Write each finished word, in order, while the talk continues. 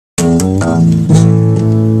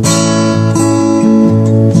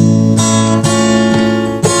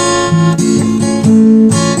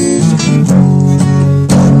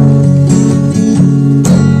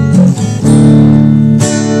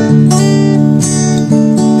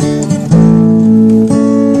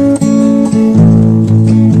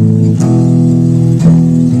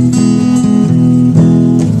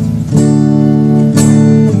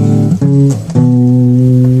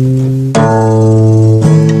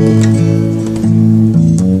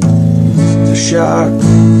Shock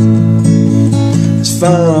is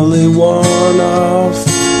finally worn off.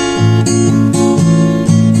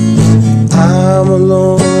 I'm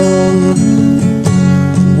alone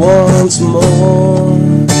once more.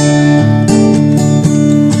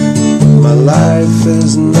 My life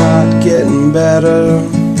is not getting better.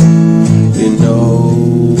 You know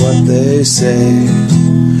what they say,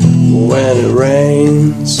 when it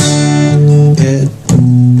rains it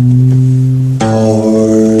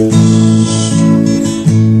pours.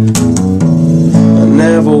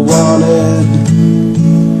 Never wanted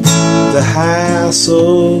the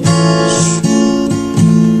hassles.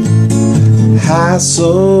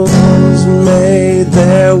 Hassles made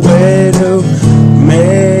their way to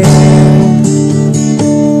me,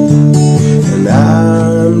 and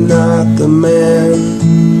I'm not the man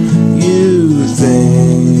you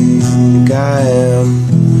think I am.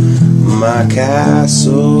 My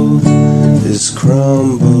castle is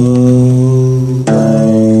crumbling.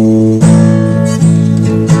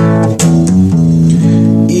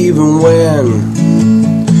 Even when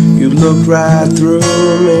you looked right through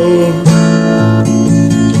me,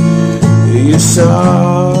 you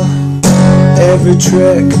saw every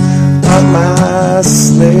trick up my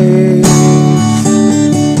sleeve.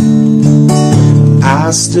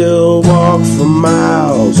 I still walk for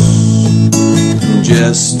miles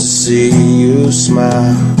just to see you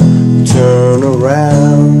smile. Turn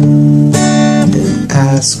around and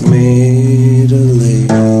ask me to leave.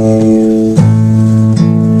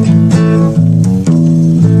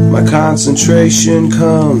 My concentration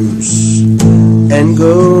comes and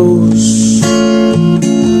goes.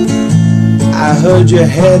 I heard your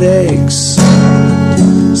headaches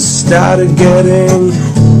started getting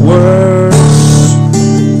worse.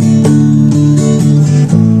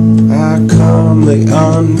 I calmly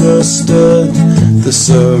understood the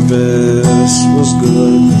service was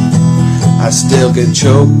good. I still get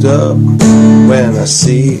choked up when I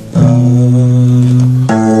see a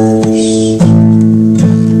hearse.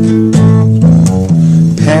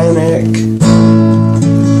 Panic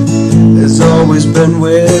has always been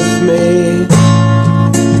with me.